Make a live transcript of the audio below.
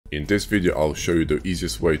In this video I'll show you the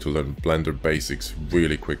easiest way to learn Blender basics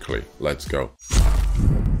really quickly. Let's go.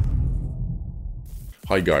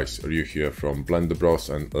 Hi guys, Ryu here from Blender Bros,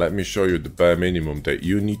 and let me show you the bare minimum that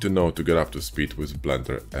you need to know to get up to speed with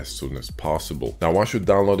Blender as soon as possible. Now once you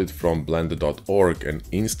download it from blender.org and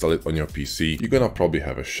install it on your PC, you're gonna probably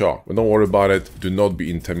have a shock. But don't worry about it, do not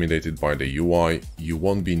be intimidated by the UI, you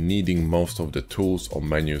won't be needing most of the tools or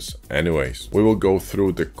menus anyways. We will go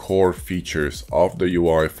through the core features of the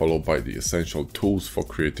UI followed by the essential tools for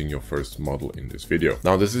creating your first model in this video.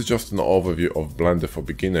 Now this is just an overview of Blender for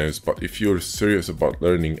beginners, but if you're serious about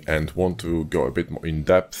learning and want to go a bit more in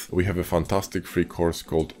depth, we have a fantastic free course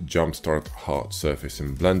called Jumpstart Hard Surface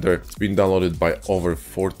in Blender. It's been downloaded by over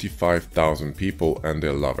 45,000 people and they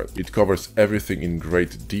love it. It covers everything in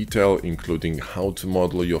great detail, including how to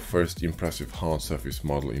model your first impressive hard surface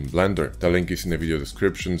model in Blender. The link is in the video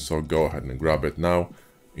description, so go ahead and grab it now.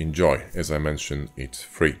 Enjoy. As I mentioned, it's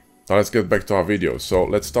free. Now let's get back to our video. So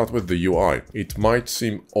let's start with the UI. It might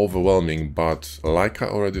seem overwhelming, but like I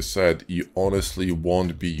already said, you honestly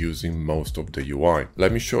won't be using most of the UI.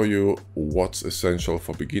 Let me show you what's essential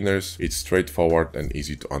for beginners. It's straightforward and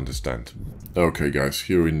easy to understand. Okay guys,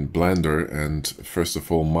 here in Blender, and first of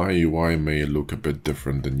all, my UI may look a bit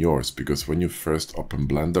different than yours, because when you first open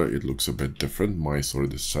Blender, it looks a bit different. Mine's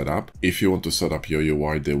already set up. If you want to set up your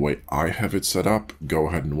UI the way I have it set up, go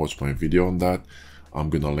ahead and watch my video on that. I'm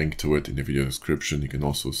gonna link to it in the video description. You can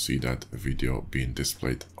also see that video being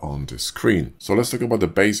displayed on the screen. So let's talk about the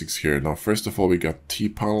basics here. Now, first of all, we got T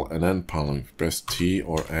panel and N panel. If you press T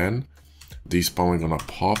or N, these panel are gonna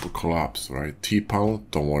pop or collapse, right? T panel,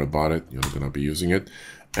 don't worry about it. You're not gonna be using it.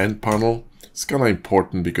 N panel, it's kind of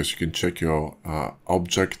important because you can check your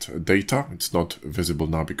object data. It's not visible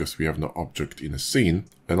now because we have no object in a scene.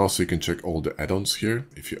 And also you can check all the add-ons here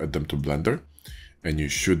if you add them to Blender. And you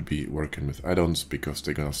should be working with add-ons because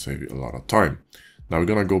they're gonna save you a lot of time. Now we're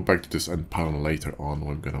gonna go back to this N panel later on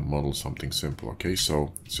when we're gonna model something simple, okay?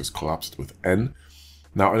 So it's just collapsed with N.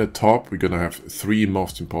 Now at the top, we're gonna have three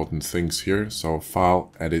most important things here. So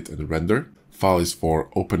file, edit, and render. File is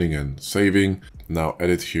for opening and saving. Now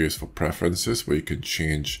edit here is for preferences, where you can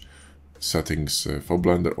change settings for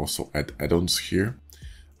Blender, also add add-ons here.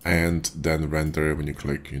 And then render, when you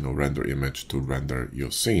click, render image to render your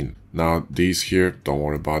scene. Now these here, don't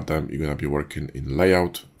worry about them. You're gonna be working in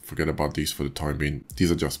layout. Forget about these for the time being. These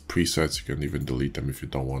are just presets. You can even delete them if you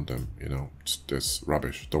don't want them. It's just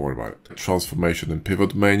rubbish. Don't worry about it. Transformation and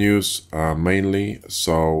pivot menus mainly.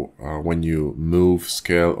 So when you move,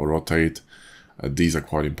 scale, or rotate, these are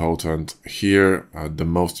quite important. Here, the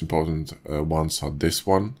most important ones are this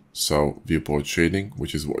one. So viewport shading,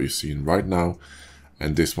 which is what you're seeing right now.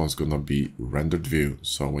 And this one's gonna be rendered view.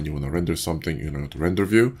 So when you wanna render something, you're gonna go to render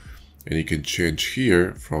view, and you can change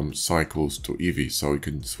here from cycles to Eevee. So you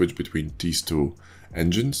can switch between these two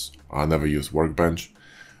engines. I never use Workbench,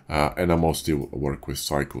 and I mostly work with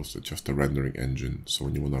cycles. It's just a rendering engine. So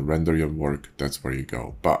when you wanna render your work, that's where you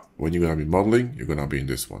go. But when you're gonna be modeling, you're gonna be in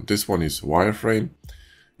this one. This one is wireframe.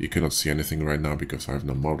 You cannot see anything right now because I have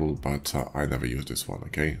no model, but I never use this one,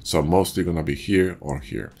 okay? So mostly gonna be here or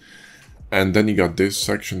here. And then you got this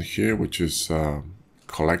section here, which is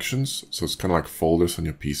collections. So it's kind of like folders on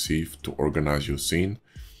your PC to organize your scene.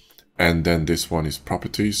 And then this one is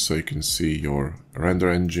properties. So you can see your render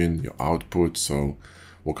engine, your output. So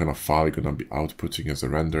what kind of file you're going to be outputting as a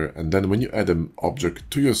render. And then when you add an object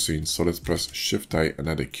to your scene, so let's press Shift-A and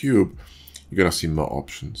add a cube, you're going to see more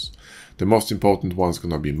options. The most important one is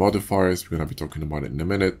going to be modifiers. We're going to be talking about it in a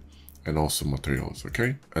minute. And also materials,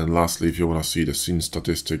 okay? And lastly, if you want to see the scene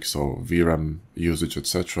statistics or VRAM usage,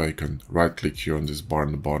 etc., you can right click here on this bar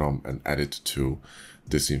in the bottom and add it to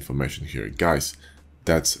this information here. Guys,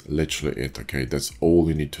 that's literally it, okay? That's all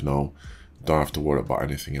you need to know. Don't have to worry about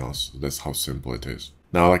anything else. That's how simple it is.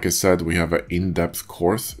 Now, like I said, we have an in-depth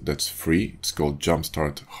course that's free. It's called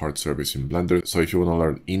Jumpstart Hard Surface in Blender. So if you want to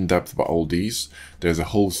learn in-depth about all these, there's a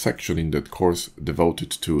whole section in that course devoted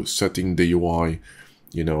to setting the UI,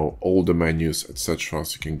 all the menus, etc.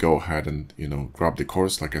 So you can go ahead and, grab the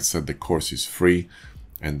course. Like I said, the course is free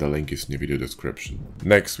and the link is in the video description.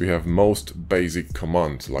 Next, we have most basic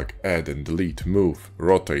commands like add and delete, move,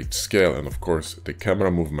 rotate, scale, and of course the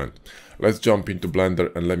camera movement. Let's jump into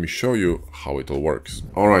Blender and let me show you how it all works.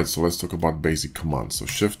 All right, so let's talk about basic commands. So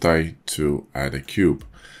Shift-A to add a cube.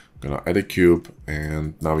 I'm gonna add a cube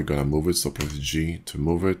and now we're gonna move it. So press G to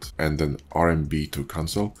move it, and then R and B to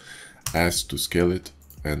cancel, S to scale it,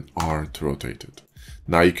 and R to rotate it.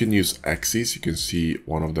 Now you can use axes. You can see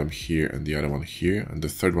one of them here and the other one here, and the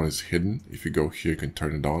third one is hidden. If you go here, you can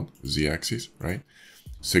turn it on, Z axis, right?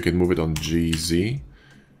 So you can move it on G, Z,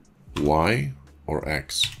 Y, or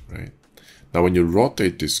X, right? Now when you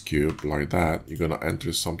rotate this cube like that, you're gonna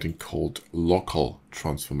enter something called local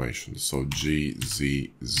transformation. So G,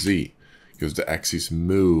 Z, Z, because the axis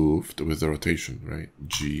moved with the rotation, right?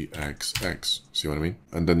 G, X, X, see what I mean?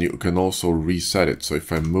 And then you can also reset it. So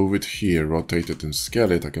if I move it here, rotate it and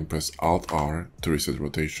scale it, I can press Alt R to reset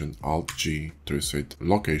rotation, Alt G to reset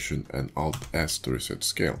location, and Alt S to reset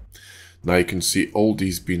scale. Now you can see all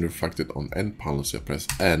these being reflected on end panel. So I press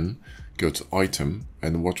N, go to item,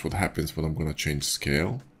 and watch what happens when I'm going to change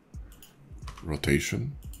scale,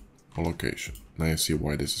 rotation, or location. Now you see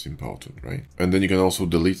why this is important, right? And then you can also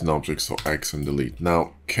delete an object, so X and delete.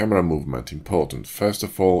 Now, camera movement, important. First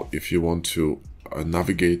of all, if you want to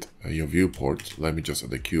navigate your viewport, let me just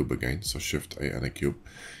add a cube again, so Shift A and a cube.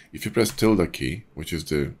 If you press tilde key, which is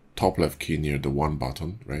the top left key near the 1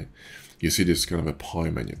 button, right? You see this kind of a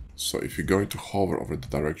pie menu. So if you're going to hover over the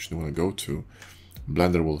direction you want to go to,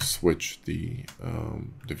 Blender will switch the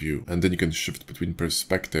view, and then you can shift between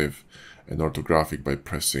perspective and orthographic by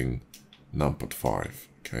pressing numpad 5.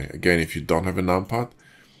 Okay, again, if you don't have a numpad,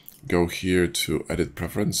 go here to edit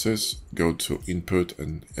preferences, go to input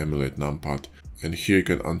and emulate numpad, and here you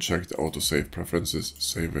can uncheck the autosave preferences,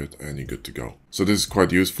 save it, and you're good to go. So this is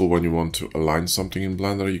quite useful when you want to align something in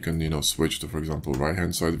Blender. You can, switch to, for example, right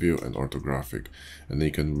hand side view and orthographic, and then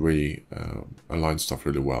you can really align stuff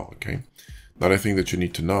really well. Okay. Another thing that you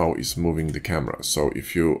need to know is moving the camera. So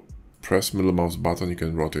if you press middle mouse button, you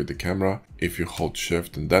can rotate the camera. If you hold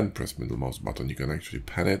shift and then press middle mouse button, you can actually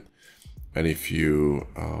pan it. And if you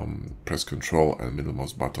press control and middle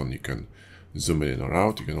mouse button, you can zoom it in or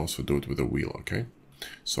out. You can also do it with a wheel, okay?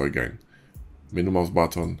 So again, middle mouse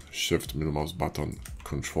button, shift middle mouse button,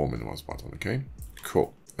 control middle mouse button, okay?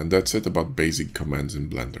 Cool. And that's it about basic commands in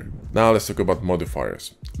Blender. Now let's talk about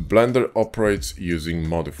modifiers. Blender operates using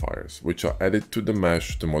modifiers, which are added to the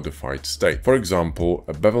mesh to modify its state. For example,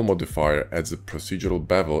 a bevel modifier adds a procedural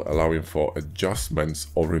bevel allowing for adjustments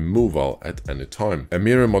or removal at any time. A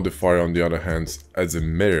mirror modifier, on the other hand, adds a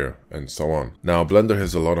mirror, and so on. Now, Blender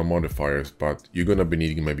has a lot of modifiers, but you're gonna be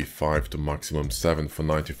needing maybe 5 to maximum 7 for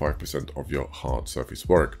 95% of your hard surface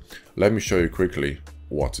work. Let me show you quickly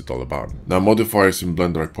what's it all about. Now, modifiers in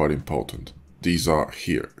Blender are quite important. These are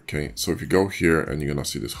here, okay? So if you go here and you're gonna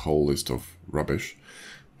see this whole list of rubbish,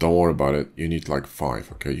 don't worry about it. You need like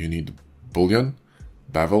 5, okay? You need boolean,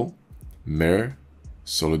 bevel, mirror,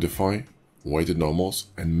 solidify, weighted normals,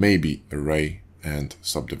 and maybe array and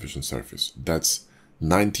subdivision surface. That's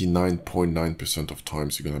 99.9% of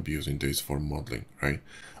times you're gonna be using this for modeling, right?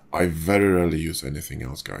 I very rarely use anything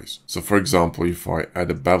else, guys. So for example, if I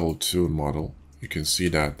add a bevel to a model, you can see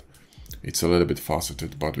that it's a little bit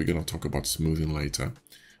faceted, but we're going to talk about smoothing later.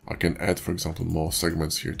 I can add, for example, more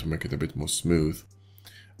segments here to make it a bit more smooth.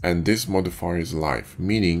 And this modifier is live,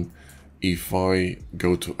 meaning if I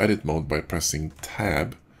go to edit mode by pressing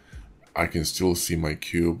tab, I can still see my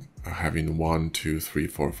cube having 1, 2, 3,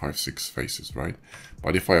 4, 5, 6 faces, right?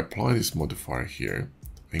 But if I apply this modifier here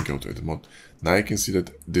and go to edit mode, now I can see that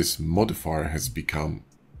this modifier has become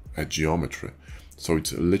a geometry. So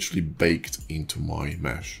it's literally baked into my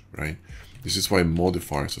mesh, right? This is why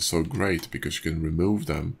modifiers are so great, because you can remove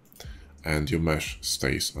them and your mesh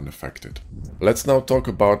stays unaffected. Let's now talk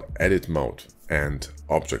about edit mode and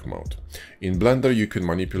object mode. In Blender, you can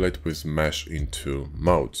manipulate with mesh in 2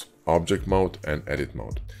 modes, object mode and edit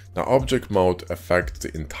mode. Now, object mode affects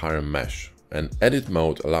the entire mesh, and edit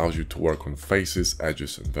mode allows you to work on faces,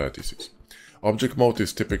 edges, and vertices. Object mode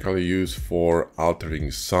is typically used for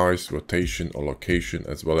altering size, rotation, or location,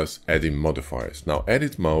 as well as adding modifiers. Now,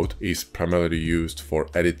 edit mode is primarily used for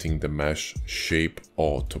editing the mesh shape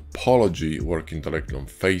or topology, working directly on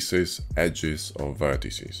faces, edges, or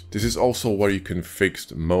vertices. This is also where you can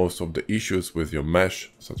fix most of the issues with your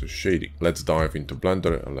mesh, such as shading. Let's dive into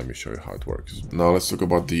Blender and let me show you how it works. Now let's talk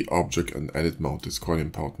about the object and edit mode. It's quite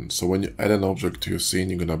important. So when you add an object to your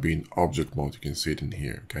scene, you're gonna be in object mode. You can see it in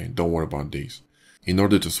here, okay? Don't worry about these. In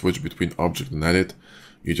order to switch between object and edit,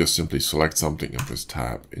 you just simply select something and press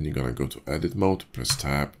tab, and you're gonna go to edit mode, press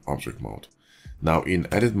tab, object mode. Now in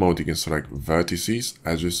edit mode, you can select vertices,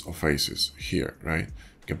 edges, or faces here, right?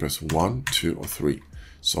 You can press 1, 2, or 3.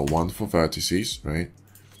 So 1 for vertices, right?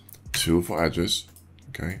 2 for edges,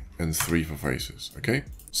 okay? And 3 for faces, okay?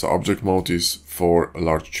 So object mode is for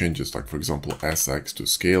large changes, like for example, SX to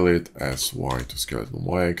scale it, SY to scale it on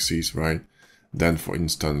Y-axis, right? Then, for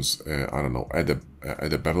instance, I don't know, add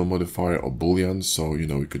a bevel modifier or boolean. So,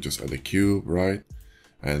 we could just add a cube, right?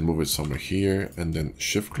 And move it somewhere here, and then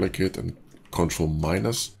shift click it and control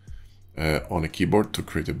minus on a keyboard to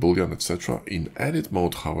create a boolean, etc. In edit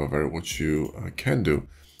mode, however, what you can do,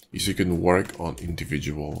 is you can work on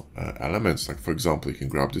individual elements. Like for example, you can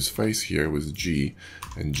grab this face here with G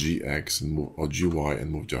and GX and move, or GY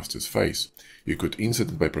and move just this face. You could insert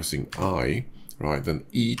it by pressing I, right? Then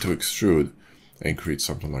E to extrude and create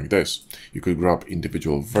something like this. You could grab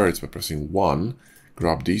individual verts by pressing 1,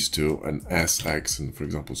 grab these two and SX and for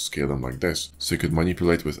example scale them like this. So you could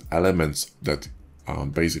manipulate with elements that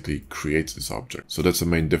basically creates this object. So that's the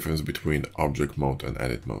main difference between object mode and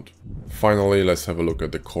edit mode. Finally, let's have a look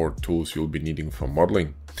at the core tools you'll be needing for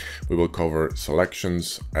modeling. We will cover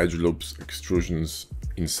selections, edge loops, extrusions,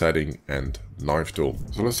 insetting, and knife tool.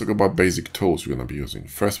 So let's talk about basic tools we're going to be using.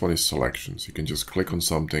 First one is selections. You can just click on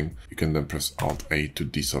something. You can then press Alt A to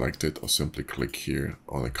deselect it, or simply click here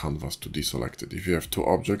on a canvas to deselect it. If you have two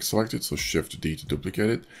objects selected, so Shift D to duplicate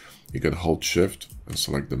it, you can hold Shift and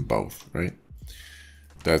select them both, right?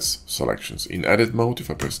 That's selections. In edit mode,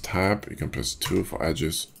 if I press Tab, you can press 2 for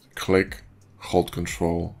edges, click, hold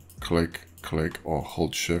Control, click, click, or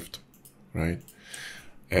hold Shift, right?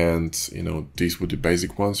 And you know, these would be the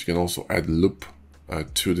basic ones. You can also add loop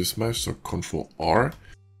to this mesh, so Control R.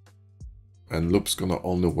 And loop's gonna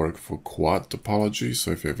only work for quad topology.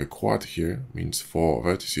 So if you have a quad here, means 4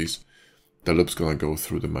 vertices, the loop's gonna go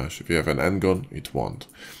through the mesh. If you have an n-gon, it won't.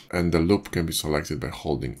 And the loop can be selected by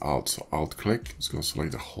holding Alt. So Alt click, it's gonna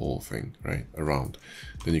select the whole thing, right, around.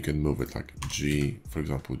 Then you can move it like G, for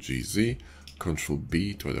example, GZ, Control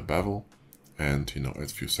B to add a bevel, and you know, add a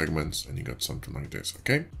few segments, and you got something like this,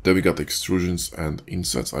 okay? Then we got extrusions and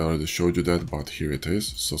insets. I already showed you that, but here it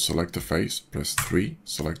is. So select the face, press 3,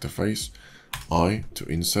 select the face, I to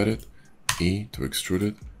insert it, E to extrude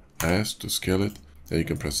it, S to scale it. Then you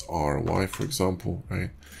can press R, Y, for example,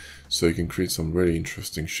 right? So you can create some really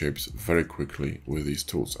interesting shapes very quickly with these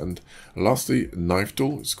tools. And lastly, knife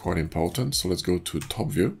tool is quite important. So let's go to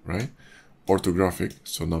top view, right? Orthographic,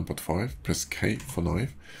 so numpad 5, press K for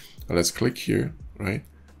knife. And let's click here, right?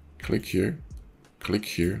 Click here,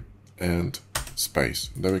 and space.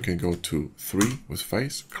 And then we can go to 3 with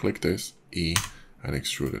face, click this, E, and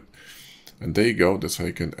extrude it. And there you go. That's how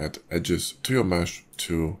you can add edges to your mesh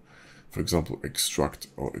to, for example, extract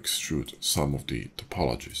or extrude some of the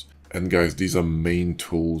topologies. And guys, these are main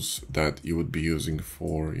tools that you would be using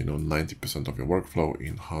for, you know, 90% of your workflow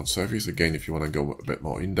in hard surface. Again, if you want to go a bit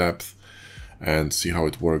more in depth and see how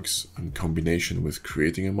it works in combination with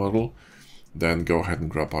creating a model, then go ahead and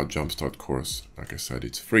grab our Jumpstart course. Like I said,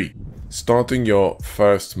 it's free. Starting your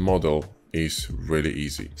first model is really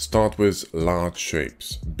easy. Start with large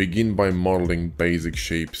shapes. Begin by modeling basic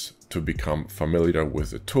shapes to become familiar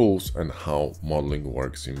with the tools and how modeling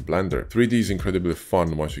works in Blender. 3D is incredibly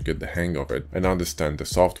fun once you get the hang of it and understand the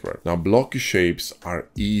software. Now, blocky shapes are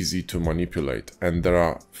easy to manipulate and there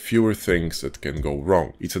are fewer things that can go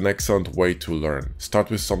wrong. It's an excellent way to learn. Start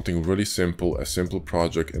with something really simple, a simple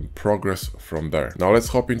project, and progress from there. Now let's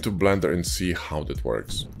hop into Blender and see how that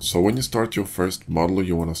works. So when you start your first model,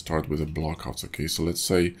 you want to start with a blockouts, okay? So let's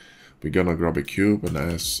say we're gonna grab a cube and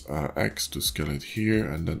X to scale it here,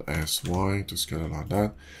 and then SY to scale it like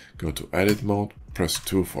that. Go to edit mode, press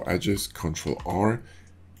 2 for edges, Control R,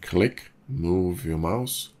 click, move your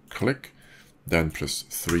mouse, click, then press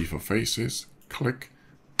 3 for faces, click,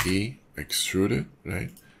 E, extrude it, right?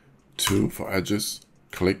 2 for edges,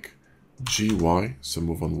 click, GY, so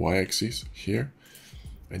move on Y axis here,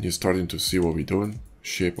 and you're starting to see what we're doing.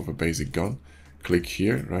 Shape of a basic gun, click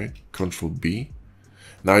here, right? Control B.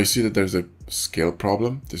 Now you see that there's a scale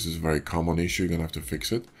problem. This is a very common issue. You're gonna have to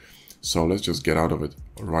fix it. So let's just get out of it.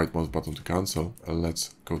 Right mouse button to cancel, and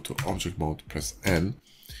let's go to object mode, press N.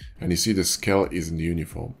 And you see the scale isn't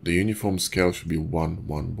uniform. The uniform scale should be 1,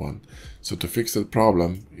 1, 1. So to fix that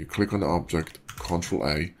problem, you click on the object, Control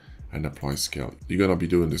A, and apply scale. You're gonna be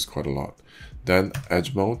doing this quite a lot. Then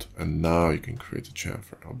edge mode, and now you can create a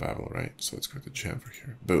chamfer or bevel, right? So let's create a chamfer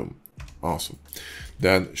here. Boom. Awesome.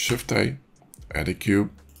 Then Shift A, add a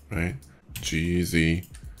cube, right? GZ,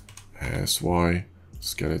 SY,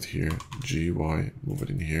 scale it here, GY, move it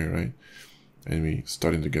in here, right? And we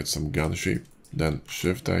starting to get some gun shape. Then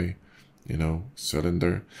Shift A, you know,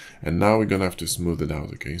 cylinder. And now we're gonna have to smooth it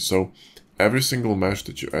out, okay? So every single mesh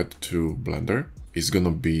that you add to Blender is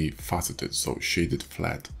gonna be faceted, so shaded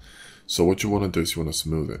flat. So what you wanna do is you wanna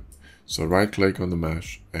smooth it. So right click on the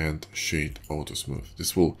mesh and shade auto smooth.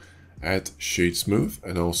 This will add shade smooth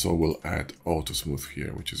and also will add auto smooth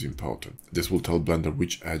here, which is important. This will tell Blender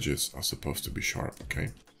which edges are supposed to be sharp, okay?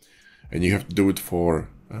 And you have to do it for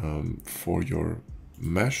your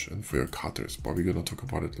mesh and for your cutters, but we're gonna talk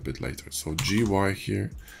about it a bit later. So GY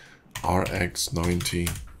here, RX 90,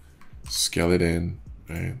 scale it in,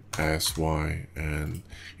 and S, Y, and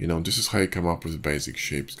you know, this is how you come up with basic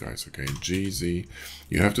shapes, guys, okay? G, Z,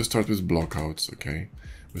 you have to start with blockouts, okay?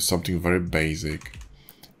 With something very basic,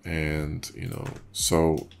 and you know,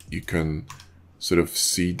 so you can sort of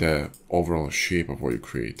see the overall shape of what you're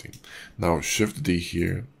creating. Now Shift D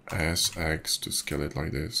here, S, X to scale it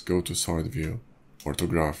like this, go to side view,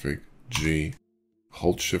 orthographic, G,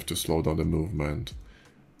 hold Shift to slow down the movement,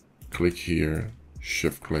 click here,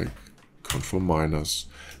 Shift click, Control minus.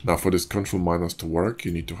 Now for this Control minus to work,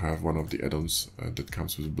 you need to have one of the add-ons that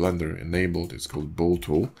comes with Blender enabled. It's called Bull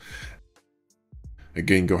Tool.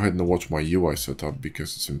 Again, go ahead and watch my UI setup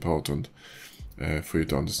because it's important for you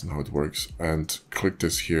to understand how it works. And click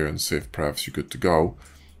this here and save prefs, you're good to go.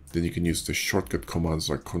 Then you can use the shortcut commands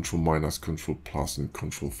like Control minus, Control plus, and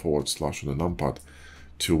Control / on the numpad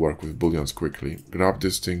to work with booleans quickly. Grab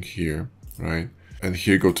this thing here, right? And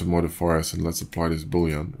here go to modifiers and let's apply this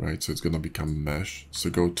boolean, right? So it's gonna become mesh. So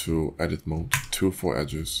go to edit mode, 2 for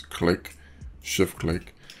edges, click, shift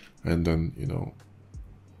click, and then, you know,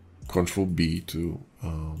 Control B to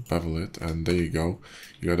bevel it, and there you go.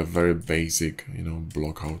 You got a very basic, you know,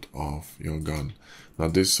 block out of your gun. Now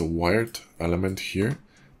this wired element here,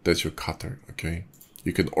 that's your cutter, okay?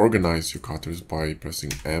 You can organize your cutters by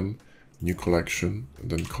pressing M, new collection, and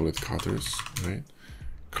then call it cutters, right?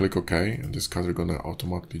 Click OK, and this cutter gonna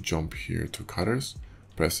automatically jump here to cutters.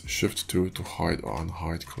 Press Shift 2 to hide or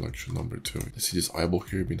unhide collection number 2. You see this eyeball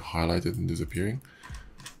here being highlighted and disappearing?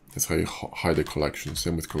 That's how you hide a collection.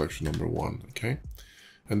 Same with collection number 1, okay?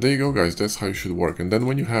 And there you go, guys. That's how you should work. And then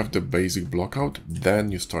when you have the basic blockout,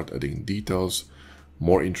 then you start adding details,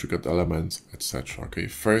 more intricate elements, etc. Okay,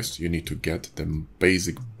 first you need to get the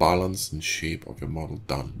basic balance and shape of your model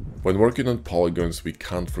done. When working on polygons, we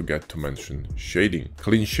can't forget to mention shading.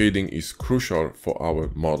 Clean shading is crucial for our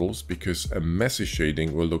models because a messy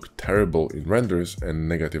shading will look terrible in renders and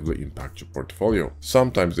negatively impact your portfolio.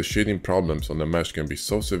 Sometimes the shading problems on the mesh can be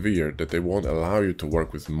so severe that they won't allow you to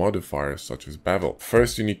work with modifiers such as bevel.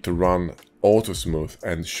 First, you need to run auto smooth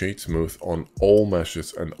and shade smooth on all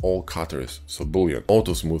meshes and all cutters, so boolean.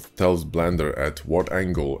 Auto smooth tells Blender at what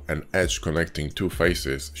angle an edge connecting two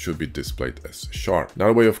faces should be displayed as sharp.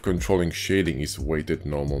 Another way of controlling shading is weighted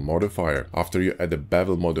normal modifier. After you add a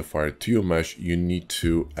bevel modifier to your mesh, you need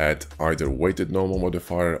to add either weighted normal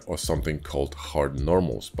modifier or something called hard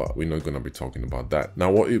normals, but we're not going to be talking about that. Now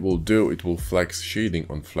what it will do, it will flex shading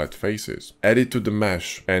on flat faces. Add it to the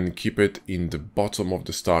mesh and keep it in the bottom of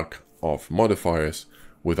the stack of modifiers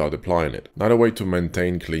without applying it. Another way to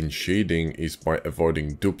maintain clean shading is by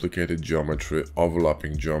avoiding duplicated geometry,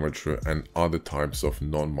 overlapping geometry, and other types of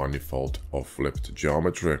non-manifold or flipped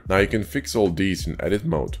geometry. Now you can fix all these in edit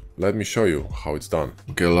mode. Let me show you how it's done.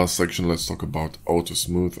 Okay, last section, let's talk about auto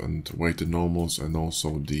smooth and weighted normals and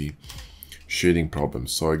also the shading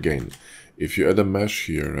problems. So again, if you add a mesh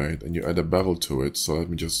here, right, and you add a bevel to it, so let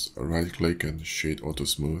me just right click and shade auto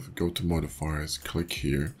smooth, go to modifiers, click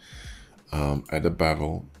here, add a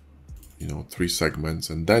bevel, you know, 3 segments,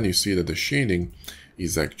 and then you see that the shading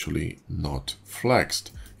is actually not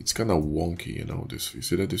flexed. It's kind of wonky, you know, this, you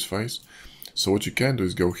see that this face? So what you can do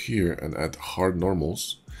is go here and add hard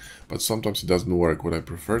normals, but sometimes it doesn't work. What I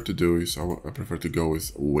prefer to do is I prefer to go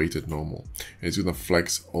with weighted normal. It's gonna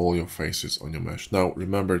flex all your faces on your mesh. Now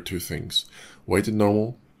remember 2 things. Weighted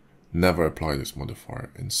normal, never apply this modifier.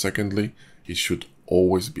 And secondly, it should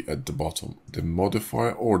always be at the bottom. The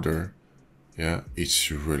modifier order, yeah,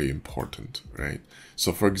 it's really important, right?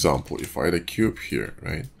 So for example, if I add a cube here,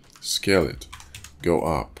 right, scale it, go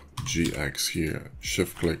up, GX here,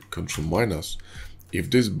 shift click, control minus. If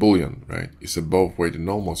this boolean, right, is above weighted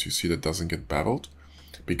normals, you see that doesn't get beveled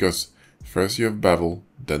because first you have bevel,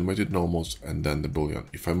 then weighted normals, and then the boolean.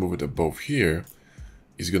 If I move it above here,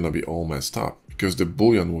 it's gonna be all messed up because the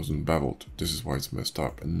boolean wasn't beveled. This is why it's messed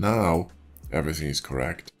up. And now everything is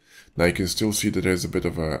correct. Now you can still see that there's a bit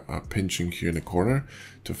of a pinching here in the corner.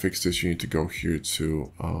 To fix this, you need to go here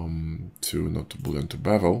to not to boolean, to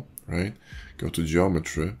bevel, right? Go to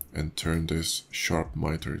geometry and turn this sharp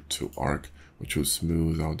miter to arc, which will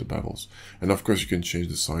smooth out the bevels. And of course you can change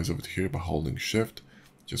the size of it here by holding shift.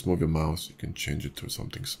 Just move your mouse, you can change it to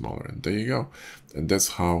something smaller, and there you go. And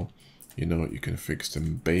that's how, you know, you can fix the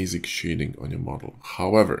basic shading on your model.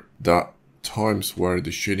 However, there are times where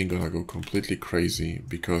the shading gonna go completely crazy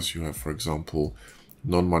because you have, for example,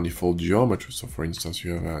 non-manifold geometry. So for instance,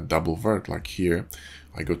 you have a double vert like here.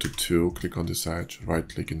 I go to 2, click on this edge, right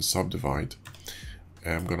click and subdivide.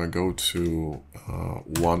 I'm gonna go to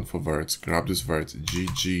 1 for verts, grab this vert,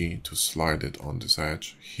 GG to slide it on this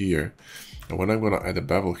edge here. And when I'm gonna add a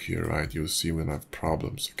bevel here, right, you'll see when I have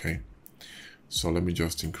problems, okay? So let me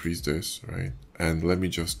just increase this, right? And let me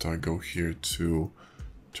just go here to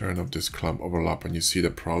turn off this clamp overlap, and you see the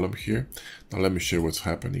problem here. Now let me show you what's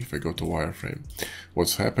happening. If I go to wireframe,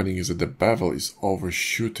 what's happening is that the bevel is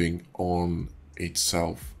overshooting on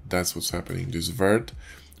itself. That's what's happening. This vert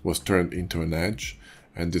was turned into an edge,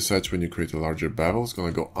 and this edge, when you create a larger bevel, is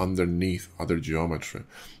going to go underneath other geometry.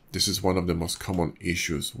 This is one of the most common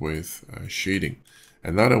issues with shading.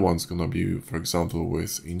 Another one's going to be, for example,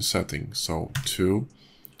 with insetting. So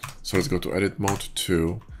let's go to edit mode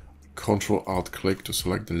 2. Control Alt click to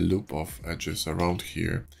select the loop of edges around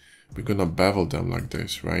here. We're gonna bevel them like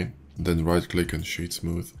this, right? Then right click and shade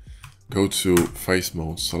smooth. Go to face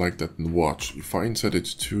mode, select that and watch. If I inset it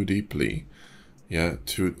too deeply,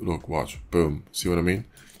 look, watch, boom. See what I mean?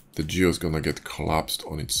 The geo is gonna get collapsed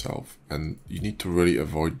on itself, and you need to really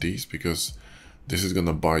avoid these because this is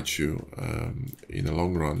gonna bite you in the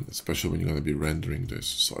long run, especially when you're gonna be rendering this.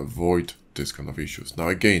 So avoid this kind of issues. Now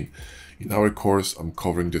again, in our course, I'm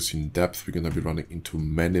covering this in depth. We're gonna be running into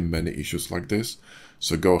many issues like this.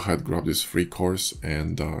 So go ahead, grab this free course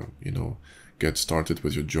and you know, get started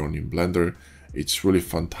with your journey in Blender. It's really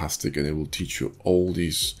fantastic, and it will teach you all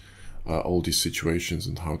these situations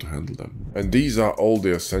and how to handle them. And these are all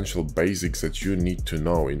the essential basics that you need to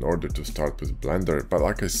know in order to start with Blender. But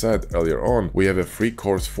like I said earlier on, we have a free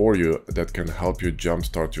course for you that can help you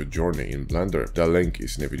jumpstart your journey in Blender. The link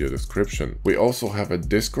is in the video description. We also have a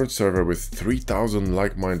Discord server with 3,000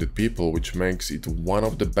 like-minded people, which makes it one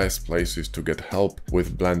of the best places to get help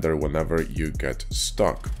with Blender whenever you get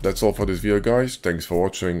stuck. That's all for this video, guys. Thanks for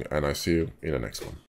watching, and I see you in the next one.